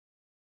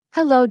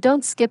Hello,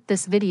 don't skip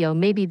this video.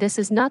 Maybe this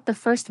is not the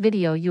first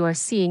video you are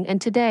seeing, and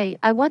today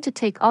I want to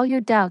take all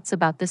your doubts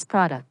about this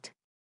product.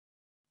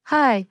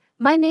 Hi,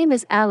 my name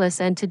is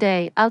Alice, and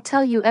today I'll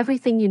tell you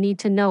everything you need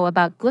to know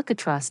about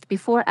Glucotrust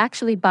before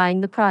actually buying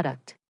the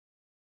product.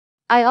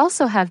 I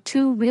also have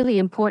two really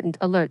important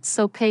alerts,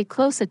 so pay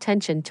close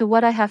attention to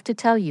what I have to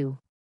tell you.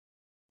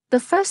 The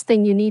first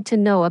thing you need to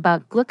know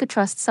about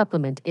Glucotrust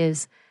Supplement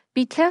is,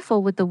 be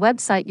careful with the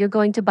website you're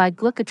going to buy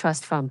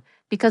Glucotrust from,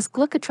 because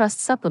Glucotrust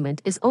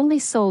Supplement is only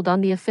sold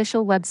on the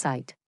official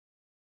website.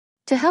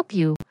 To help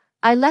you,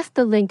 I left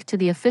the link to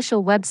the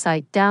official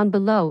website down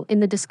below in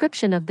the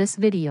description of this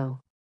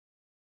video.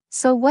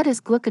 So what is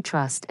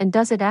Glucotrust, and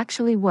does it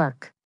actually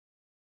work?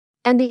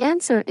 And the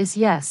answer is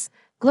yes,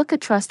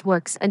 Glucotrust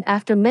works, and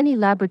after many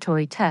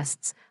laboratory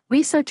tests,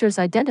 researchers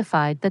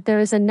identified that there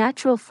is a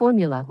natural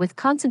formula with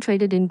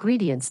concentrated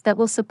ingredients that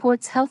will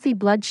support healthy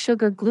blood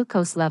sugar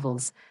glucose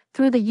levels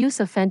through the use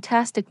of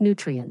fantastic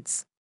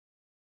nutrients.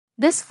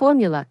 This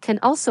formula can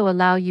also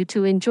allow you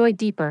to enjoy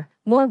deeper,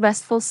 more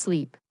restful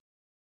sleep.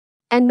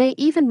 And may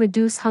even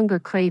reduce hunger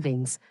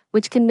cravings,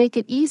 which can make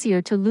it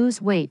easier to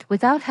lose weight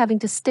without having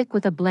to stick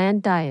with a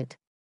bland diet.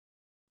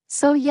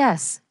 So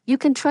yes, you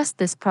can trust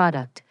this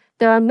product.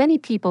 There are many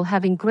people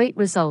having great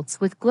results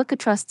with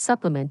Glucotrust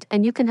Supplement,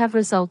 and you can have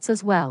results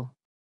as well.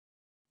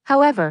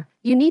 However,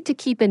 you need to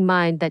keep in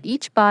mind that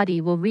each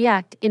body will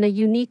react in a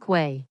unique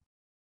way.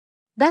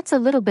 That's a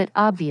little bit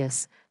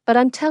obvious, but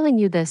I'm telling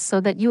you this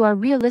so that you are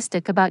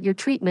realistic about your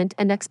treatment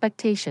and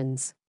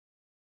expectations.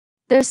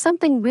 There's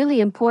something really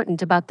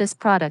important about this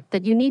product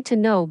that you need to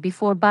know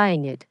before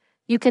buying it.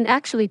 You can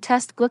actually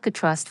test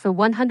Glucotrust for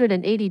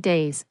 180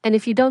 days, and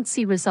if you don't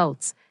see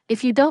results,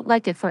 if you don't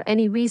like it for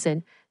any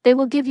reason, they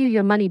will give you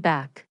your money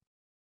back.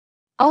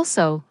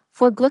 Also,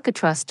 for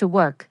Glucotrust to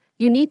work,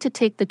 you need to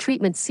take the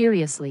treatment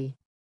seriously.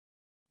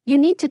 You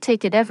need to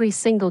take it every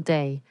single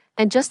day,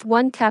 and just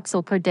one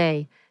capsule per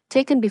day,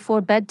 taken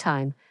before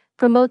bedtime,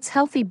 promotes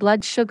healthy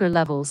blood sugar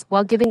levels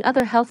while giving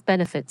other health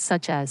benefits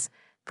such as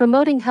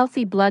promoting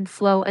healthy blood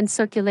flow and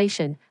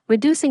circulation,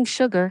 reducing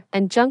sugar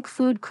and junk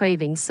food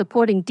cravings,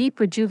 supporting deep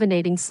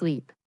rejuvenating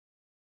sleep.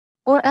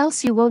 Or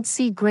else you won't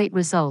see great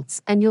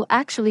results and you'll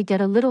actually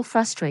get a little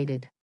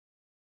frustrated.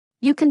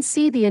 You can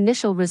see the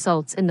initial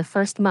results in the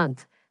first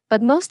month,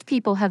 but most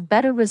people have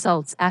better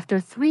results after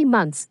 3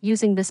 months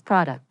using this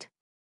product.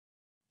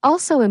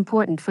 Also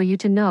important for you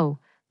to know,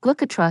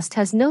 Glucotrust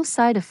has no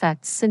side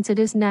effects since it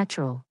is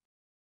natural.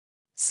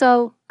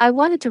 So, I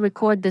wanted to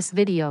record this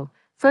video,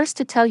 first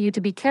to tell you to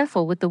be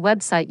careful with the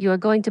website you are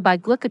going to buy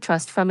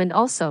Glucotrust from, and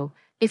also,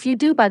 if you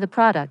do buy the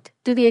product,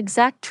 do the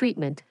exact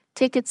treatment,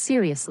 take it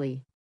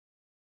seriously.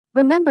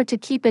 Remember to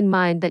keep in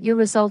mind that your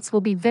results will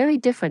be very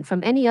different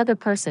from any other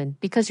person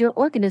because your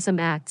organism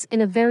acts in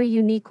a very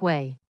unique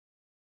way.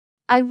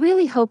 I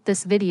really hope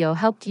this video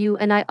helped you,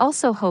 and I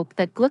also hope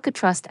that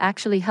Glucotrust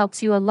actually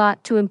helps you a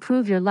lot to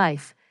improve your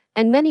life,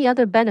 and many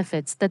other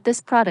benefits that this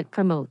product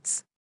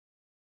promotes.